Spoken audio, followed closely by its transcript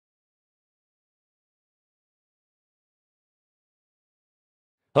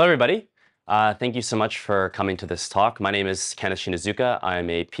Hello, everybody. Thank you so much for coming to this talk. My name is Kenneth Shinozuka. I'm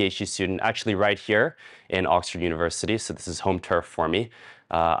a PhD student actually right here in Oxford University, so this is home turf for me.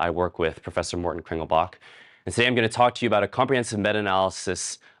 I work with Professor Morten Kringelbach, and today I'm going to talk to you about a comprehensive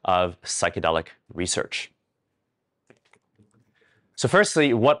meta-analysis of psychedelic research. So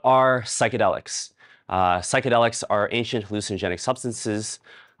firstly, what are psychedelics? Psychedelics are ancient hallucinogenic substances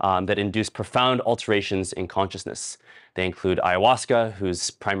that induce profound alterations in consciousness. They include ayahuasca,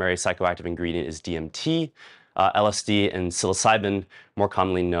 whose primary psychoactive ingredient is DMT, LSD, and psilocybin, more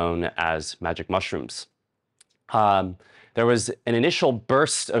commonly known as magic mushrooms. There was an initial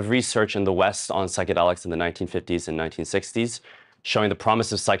burst of research in the West on psychedelics in the 1950s and 1960s, showing the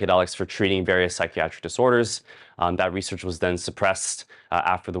promise of psychedelics for treating various psychiatric disorders. That research was then suppressed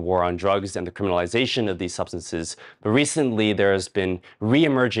after the war on drugs and the criminalization of these substances. But recently, there has been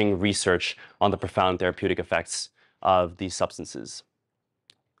re-emerging research on the profound therapeutic effects of these substances.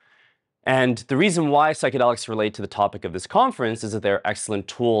 And the reason why psychedelics relate to the topic of this conference is that they're excellent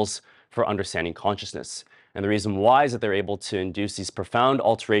tools for understanding consciousness. And the reason why is that they're able to induce these profound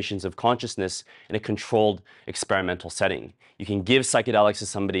alterations of consciousness in a controlled experimental setting. You can give psychedelics to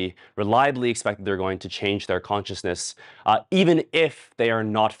somebody, reliably expect that they're going to change their consciousness, even if they are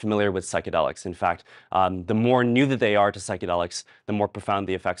not familiar with psychedelics. In fact, the more new that they are to psychedelics, the more profound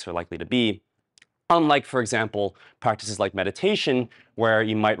the effects are likely to be. Unlike, for example, practices like meditation, where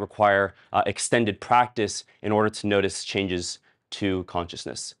you might require extended practice in order to notice changes to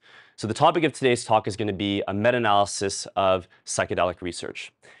consciousness. So the topic of today's talk is going to be a meta-analysis of psychedelic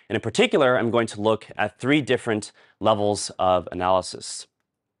research. And in particular, I'm going to look at three different levels of analysis.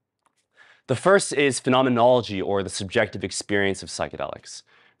 The first is phenomenology, or the subjective experience of psychedelics.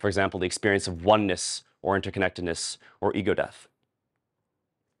 For example, the experience of oneness, or interconnectedness, or ego death.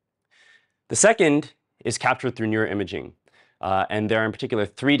 The second is captured through neuroimaging. And there are in particular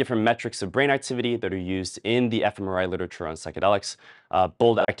three different metrics of brain activity that are used in the fMRI literature on psychedelics: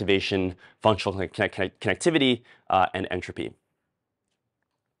 bold activation, functional connectivity, and entropy.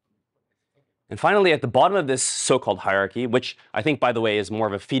 And finally, at the bottom of this so-called hierarchy, which I think, by the way, is more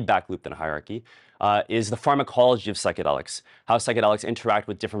of a feedback loop than a hierarchy, is the pharmacology of psychedelics, how psychedelics interact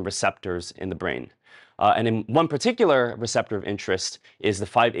with different receptors in the brain. And in one particular receptor of interest is the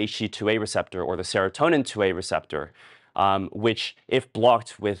 5-HT2A receptor, or the serotonin 2A receptor, which, if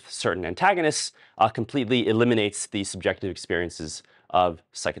blocked with certain antagonists, completely eliminates the subjective experiences of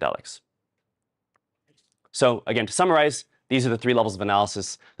psychedelics. So again, to summarize, these are the three levels of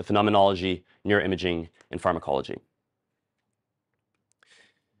analysis: the phenomenology, neuroimaging, and pharmacology.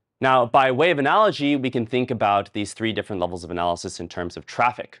 Now, by way of analogy, we can think about these three different levels of analysis in terms of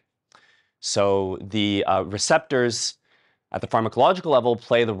traffic. So the receptors at the pharmacological level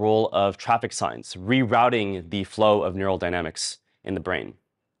play the role of traffic signs, rerouting the flow of neural dynamics in the brain.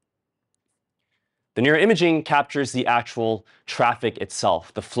 The neuroimaging captures the actual traffic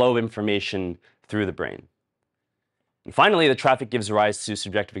itself, the flow of information through the brain. And finally, the traffic gives rise to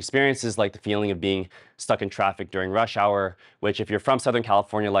subjective experiences like the feeling of being stuck in traffic during rush hour, which, if you're from Southern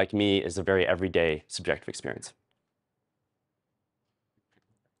California like me, is a very everyday subjective experience.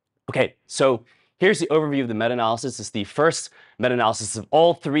 Okay, so here's the overview of the meta-analysis. It's the first meta-analysis of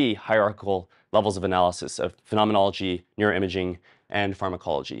all three hierarchical levels of analysis of phenomenology, neuroimaging, and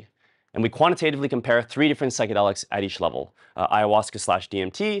pharmacology. And we quantitatively compare three different psychedelics at each level: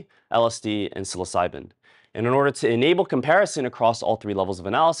 ayahuasca/DMT, LSD, and psilocybin. And in order to enable comparison across all three levels of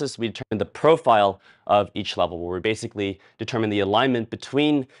analysis, we determine the profile of each level, where we basically determine the alignment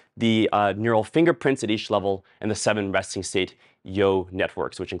between the neural fingerprints at each level and the 7 resting state Yo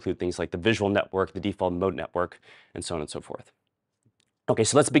networks, which include things like the visual network, the default mode network, and so on and so forth. Okay,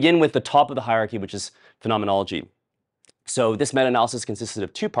 so let's begin with the top of the hierarchy, which is phenomenology. So this meta-analysis consisted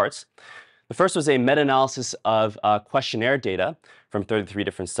of two parts. The first was a meta-analysis of questionnaire data from 33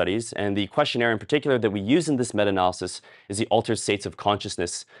 different studies. And the questionnaire in particular that we use in this meta-analysis is the Altered States of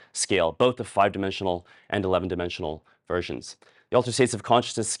Consciousness scale, both the 5-dimensional and 11-dimensional versions. The Altered States of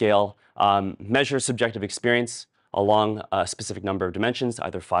Consciousness scale measures subjective experience along a specific number of dimensions,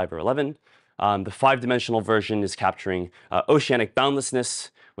 either 5 or 11. The 5-dimensional version is capturing oceanic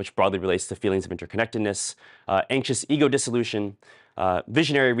boundlessness, which broadly relates to feelings of interconnectedness, anxious ego dissolution,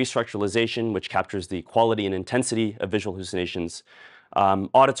 visionary restructuralization, which captures the quality and intensity of visual hallucinations,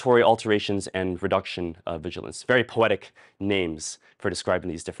 auditory alterations, and reduction of vigilance. Very poetic names for describing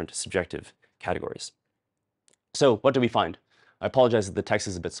these different subjective categories. So what do we find? I apologize that the text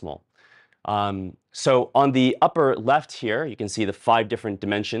is a bit small. So on the upper left here, you can see the 5 different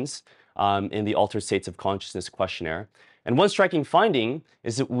dimensions in the Altered States of Consciousness questionnaire. And one striking finding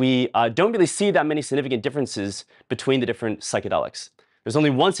is that we don't really see that many significant differences between the different psychedelics. There's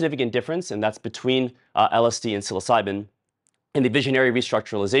only one significant difference, and that's between LSD and psilocybin in the visionary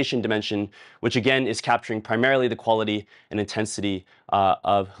restructuralization dimension, which again is capturing primarily the quality and intensity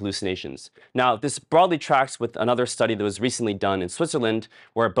of hallucinations. Now, this broadly tracks with another study that was recently done in Switzerland,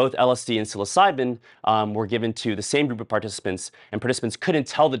 where both LSD and psilocybin were given to the same group of participants, and participants couldn't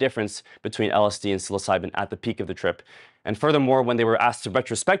tell the difference between LSD and psilocybin at the peak of the trip. And furthermore, when they were asked to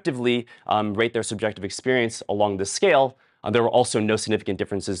retrospectively rate their subjective experience along this scale, there were also no significant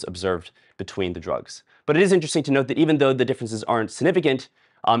differences observed between the drugs. But it is interesting to note that even though the differences aren't significant,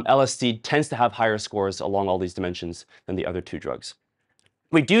 LSD tends to have higher scores along all these dimensions than the other two drugs.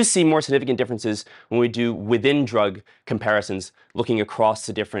 We do see more significant differences when we do within drug comparisons, looking across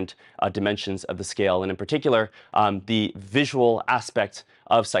the different dimensions of the scale. And in particular, the visual aspect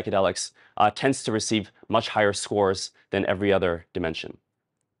of psychedelics tends to receive much higher scores than every other dimension.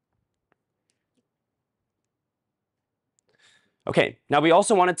 Okay, now we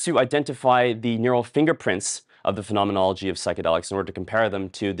also wanted to identify the neural fingerprints of the phenomenology of psychedelics in order to compare them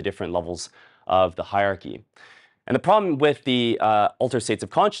to the different levels of the hierarchy. And the problem with the altered states of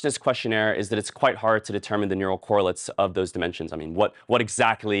consciousness questionnaire is that it's quite hard to determine the neural correlates of those dimensions. I mean, what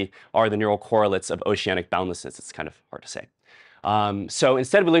exactly are the neural correlates of oceanic boundlessness? It's kind of hard to say. So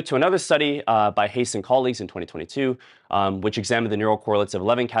instead, we looked to another study by Hayes and colleagues in 2022, which examined the neural correlates of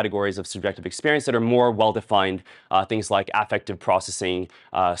 11 categories of subjective experience that are more well-defined, things like affective processing,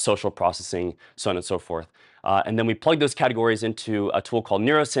 social processing, so on and so forth. And then we plugged those categories into a tool called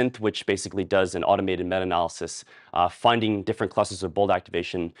Neurosynth, which basically does an automated meta-analysis, finding different clusters of bold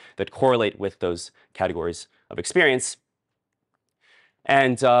activation that correlate with those categories of experience.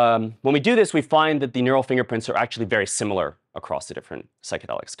 And when we do this, we find that the neural fingerprints are actually very similar across the different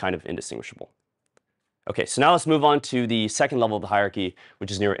psychedelics, kind of indistinguishable. Okay, so now let's move on to the second level of the hierarchy, which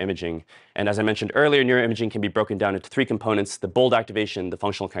is neuroimaging. And as I mentioned earlier, neuroimaging can be broken down into three components: the bold activation, the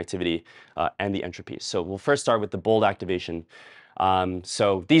functional connectivity, and the entropy. So we'll first start with the bold activation.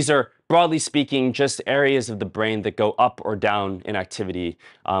 So these are, broadly speaking, just areas of the brain that go up or down in activity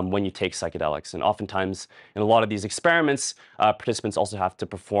when you take psychedelics. And oftentimes, in a lot of these experiments, participants also have to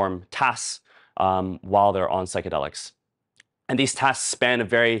perform tasks while they're on psychedelics. And these tasks span a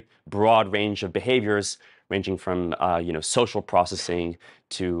very broad range of behaviors, ranging from social processing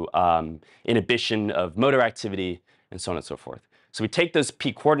to inhibition of motor activity, and so on and so forth. So we take those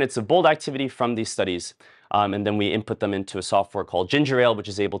peak coordinates of bold activity from these studies, and then we input them into a software called Ginger Ale, which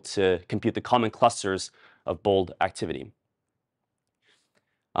is able to compute the common clusters of bold activity.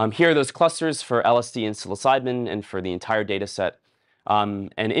 Here are those clusters for LSD and psilocybin and for the entire data set.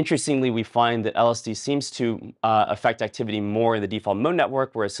 And interestingly, we find that LSD seems to affect activity more in the default mode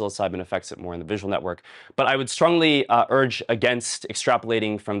network, whereas psilocybin affects it more in the visual network. But I would strongly urge against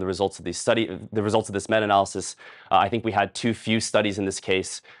extrapolating from the results of this meta-analysis. I think we had too few studies in this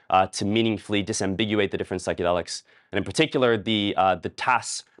case to meaningfully disambiguate the different psychedelics. And in particular, the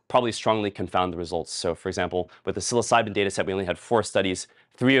tasks probably strongly confound the results. So for example, with the psilocybin data set, we only had 4 studies.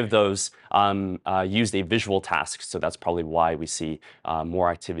 3 of those used a visual task, so that's probably why we see more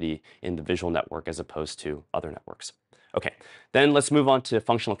activity in the visual network as opposed to other networks. Okay, then let's move on to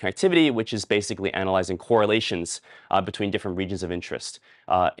functional connectivity, which is basically analyzing correlations between different regions of interest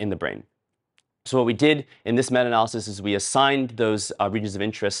in the brain. So what we did in this meta-analysis is we assigned those regions of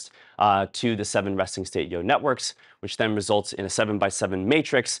interest to the 7 resting state Yo networks, which then results in a 7x7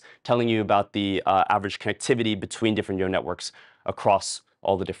 matrix telling you about the average connectivity between different Yo networks across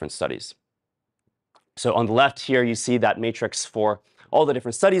all the different studies. So on the left here, you see that matrix for all the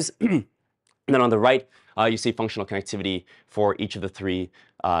different studies. And then on the right, you see functional connectivity for each of the 3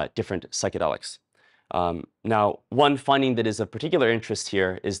 different psychedelics. Now, one finding that is of particular interest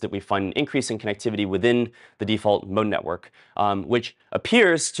here is that we find an increase in connectivity within the default mode network, which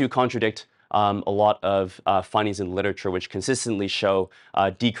appears to contradict a lot of findings in the literature which consistently show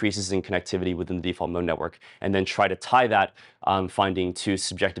decreases in connectivity within the default mode network, and then try to tie that finding to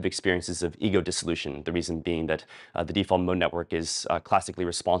subjective experiences of ego dissolution, the reason being that the default mode network is classically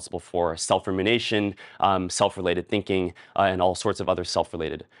responsible for self-rumination, self-related thinking, and all sorts of other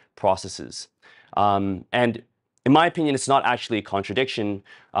self-related processes. And in my opinion, it's not actually a contradiction.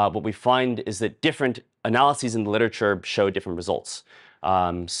 What we find is that different analyses in the literature show different results.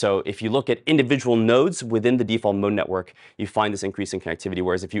 So if you look at individual nodes within the default mode network, you find this increase in connectivity,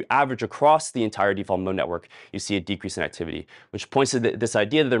 whereas if you average across the entire default mode network, you see a decrease in activity, which points to this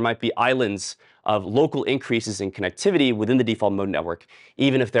idea that there might be islands of local increases in connectivity within the default mode network,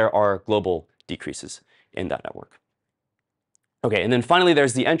 even if there are global decreases in that network. Okay, and then finally,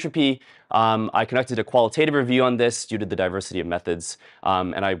 there's the entropy. I conducted a qualitative review on this due to the diversity of methods,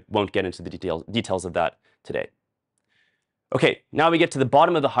 and I won't get into the details of that today. Okay, now we get to the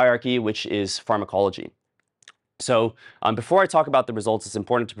bottom of the hierarchy, which is pharmacology. So before I talk about the results, it's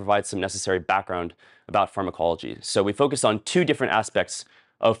important to provide some necessary background about pharmacology. So we focus on two different aspects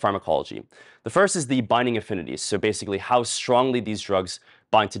of pharmacology. The first is the binding affinities, so basically how strongly these drugs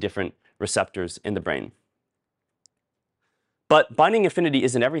bind to different receptors in the brain. But binding affinity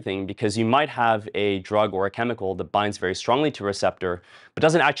isn't everything, because you might have a drug or a chemical that binds very strongly to a receptor, but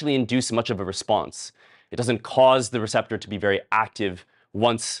doesn't actually induce much of a response. It doesn't cause the receptor to be very active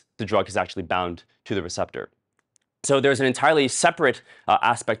once the drug is actually bound to the receptor. So there's an entirely separate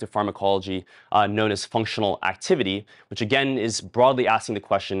aspect of pharmacology known as functional activity, which again is broadly asking the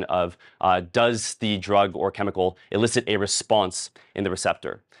question of does the drug or chemical elicit a response in the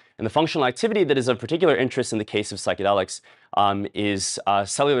receptor? And the functional activity that is of particular interest in the case of psychedelics is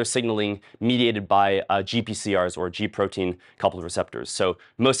cellular signaling mediated by GPCRs, or G protein coupled receptors. So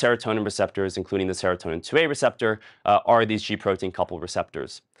most serotonin receptors, including the serotonin 2A receptor, are these G protein coupled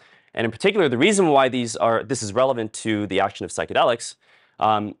receptors. And in particular, the reason why this is relevant to the action of psychedelics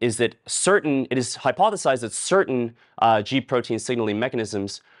is that it is hypothesized that certain G protein signaling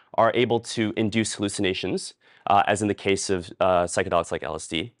mechanisms are able to induce hallucinations, as in the case of psychedelics like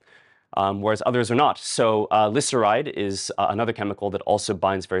LSD, whereas others are not. So glyceride is another chemical that also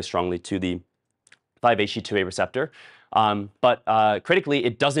binds very strongly to the 5-HT2A receptor. But critically,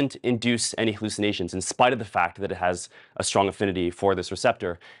 it doesn't induce any hallucinations in spite of the fact that it has a strong affinity for this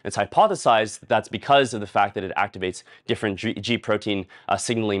receptor. And it's hypothesized that that's because of the fact that it activates different G protein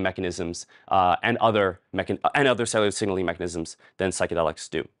signaling mechanisms and other cellular signaling mechanisms than psychedelics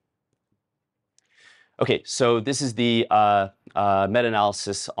do. Okay, so this is the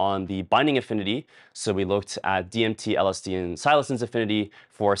meta-analysis on the binding affinity. So we looked at DMT, LSD, and psilocybin's affinity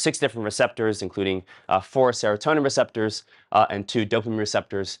for 6 different receptors, including 4 serotonin receptors and 2 dopamine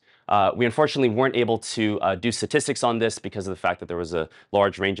receptors. We unfortunately weren't able to do statistics on this because of the fact that there was a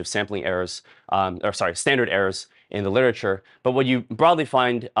large range of sampling errors, standard errors in the literature. But what you broadly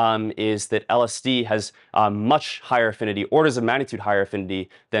find is that LSD has much higher affinity, orders of magnitude higher affinity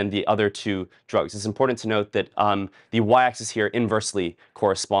than the other 2 drugs. It's important to note that the y-axis here inversely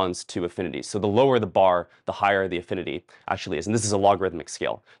corresponds to affinity. So the lower the bar, the higher the affinity actually is. And this is a logarithmic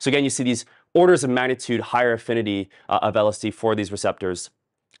scale. So again, you see these orders of magnitude higher affinity of LSD for these receptors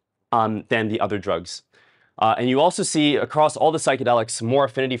than the other drugs. And you also see across all the psychedelics more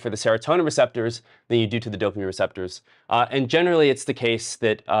affinity for the serotonin receptors than you do to the dopamine receptors. And generally, it's the case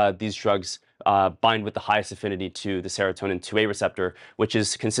that these drugs bind with the highest affinity to the serotonin 2A receptor, which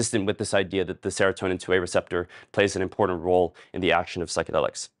is consistent with this idea that the serotonin 2A receptor plays an important role in the action of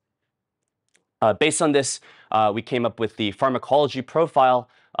psychedelics. Based on this, we came up with the pharmacology profile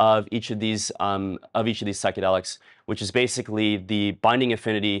of each of these psychedelics, which is basically the binding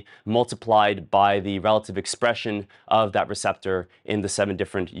affinity multiplied by the relative expression of that receptor in the 7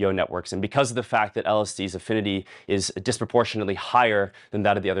 different Yo networks. And because of the fact that LSD's affinity is disproportionately higher than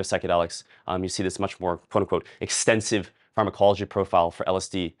that of the other psychedelics, you see this much more, quote unquote, extensive pharmacology profile for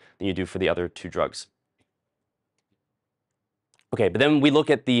LSD than you do for the other 2 drugs. Okay, but then we look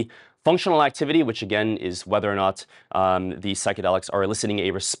at the functional activity, which again is whether or not the psychedelics are eliciting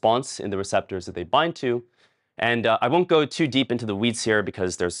a response in the receptors that they bind to. And I won't go too deep into the weeds here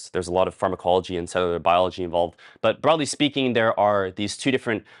because there's a lot of pharmacology and cellular biology involved. But broadly speaking, there are these 2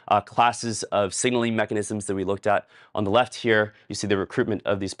 different classes of signaling mechanisms that we looked at. On the left here, you see the recruitment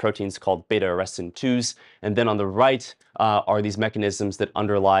of these proteins called beta-arrestin 2s. And then on the right are these mechanisms that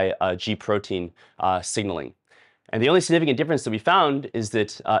underlie G protein signaling. And the only significant difference that we found is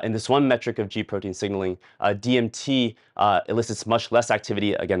that in this one metric of G protein signaling, DMT elicits much less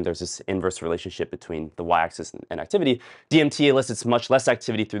activity. Again, there's this inverse relationship between the y-axis and activity. DMT elicits much less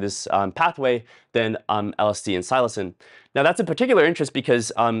activity through this pathway than LSD and psilocybin. Now, that's of particular interest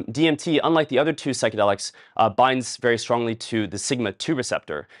because DMT, unlike the other 2 psychedelics, binds very strongly to the sigma-2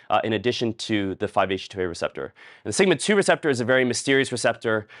 receptor in addition to the 5-HT2A receptor. And the sigma-2 receptor is a very mysterious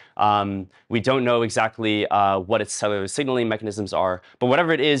receptor. We don't know exactly what its cellular signaling mechanisms are, but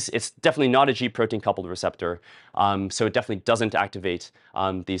whatever it is, it's definitely not a G protein coupled receptor. So it definitely doesn't activate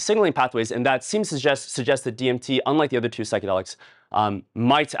the signaling pathways, and that seems to suggest that DMT, unlike the other 2 psychedelics,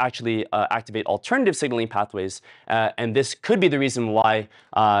 might actually activate alternative signaling pathways, and this could be the reason why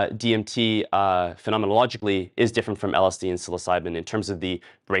DMT phenomenologically is different from LSD and psilocybin in terms of the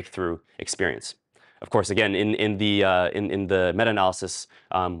breakthrough experience. Of course, again, in the meta-analysis,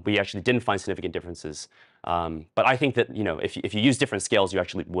 we actually didn't find significant differences. But I think that if you use different scales, you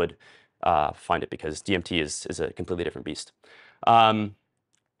actually would find it because DMT is a completely different beast.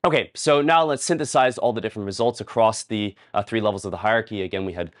 Okay, so now let's synthesize all the different results across the three levels of the hierarchy. Again,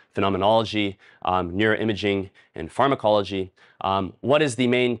 we had phenomenology, neuroimaging, and pharmacology. What is the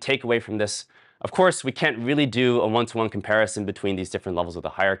main takeaway from this? Of course, we can't really do a one-to-one comparison between these different levels of the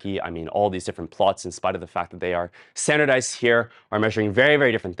hierarchy. I mean, all these different plots, in spite of the fact that they are standardized here, are measuring very,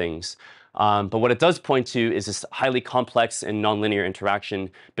 very different things. But what it does point to is this highly complex and nonlinear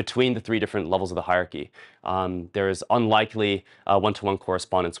interaction between the three different levels of the hierarchy. There is unlikely one-to-one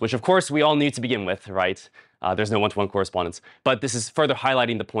correspondence, which of course we all knew to begin with, right? There's no one-to-one correspondence. But this is further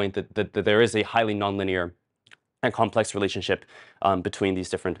highlighting the point that there is a highly nonlinear and complex relationship between these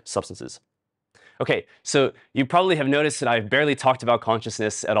different substances. Okay, so you probably have noticed that I've barely talked about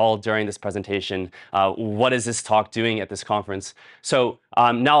consciousness at all during this presentation. What is this talk doing at this conference? So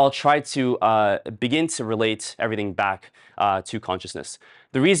now I'll try to begin to relate everything back to consciousness.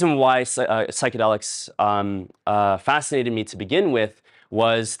 The reason why psychedelics fascinated me to begin with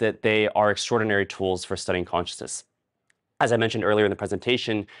was that they are extraordinary tools for studying consciousness. As I mentioned earlier in the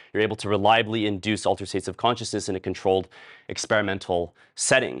presentation, you're able to reliably induce altered states of consciousness in a controlled experimental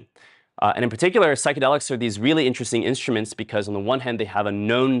setting. And in particular, psychedelics are these really interesting instruments because on the one hand, they have a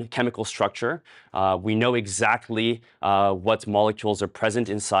known chemical structure. We know exactly what molecules are present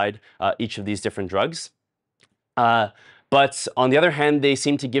inside each of these different drugs. But on the other hand, they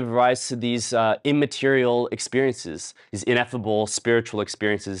seem to give rise to these immaterial experiences, these ineffable spiritual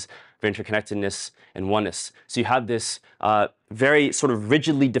experiences of interconnectedness and oneness. So you have this very sort of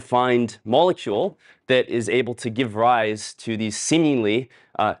rigidly defined molecule that is able to give rise to these seemingly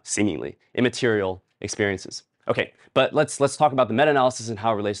immaterial experiences. Okay, but let's talk about the meta-analysis and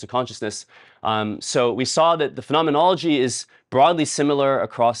how it relates to consciousness. So we saw that the phenomenology is broadly similar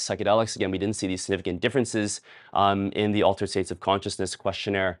across psychedelics. Again, we didn't see these significant differences in the altered states of consciousness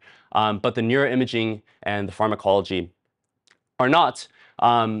questionnaire, but the neuroimaging and the pharmacology are not,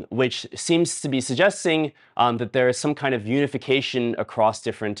 which seems to be suggesting that there is some kind of unification across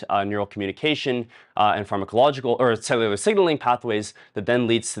different neural communication and pharmacological or cellular signaling pathways that then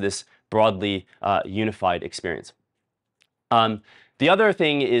leads to this broadly unified experience. The other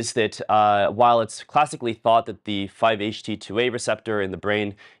thing is that while it's classically thought that the 5-HT2A receptor in the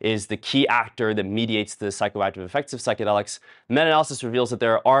brain is the key actor that mediates the psychoactive effects of psychedelics, meta-analysis reveals that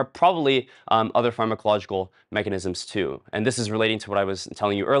there are probably other pharmacological mechanisms too. And this is relating to what I was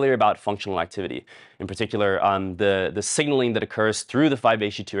telling you earlier about functional activity. In particular, the signaling that occurs through the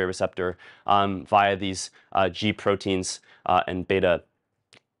 5-HT2A receptor via these G proteins and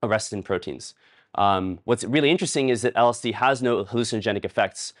beta-arrestin proteins. What's really interesting is that LSD has no hallucinogenic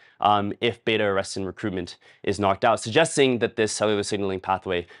effects if beta-arrestin recruitment is knocked out, suggesting that this cellular signaling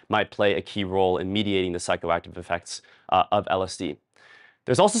pathway might play a key role in mediating the psychoactive effects of LSD.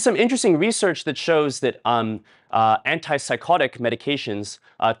 There's also some interesting research that shows that antipsychotic medications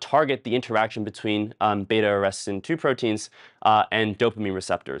target the interaction between beta-arrestin 2 proteins and dopamine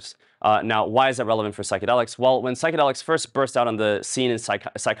receptors. Now, why is that relevant for psychedelics? Well, when psychedelics first burst out on the scene in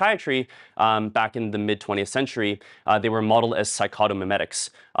psychiatry back in the mid-20th century, they were modeled as psychotomimetics,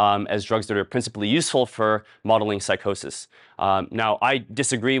 as drugs that are principally useful for modeling psychosis. Now, I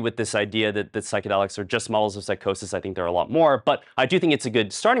disagree with this idea that psychedelics are just models of psychosis. I think there are a lot more, but I do think it's a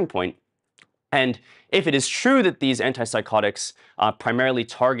good starting point. And if it is true that these antipsychotics primarily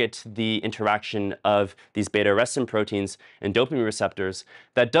target the interaction of these beta-arrestin proteins and dopamine receptors,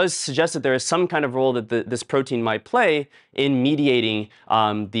 that does suggest that there is some kind of role that this protein might play in mediating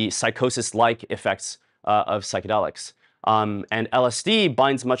the psychosis-like effects of psychedelics. And LSD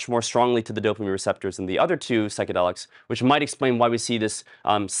binds much more strongly to the dopamine receptors than the other two psychedelics, which might explain why we see this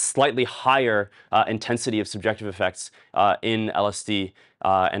slightly higher intensity of subjective effects in LSD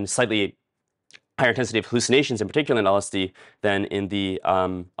and slightly higher intensity of hallucinations, in particular in LSD, than in the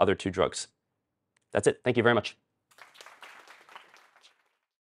other two drugs. That's it. Thank you very much.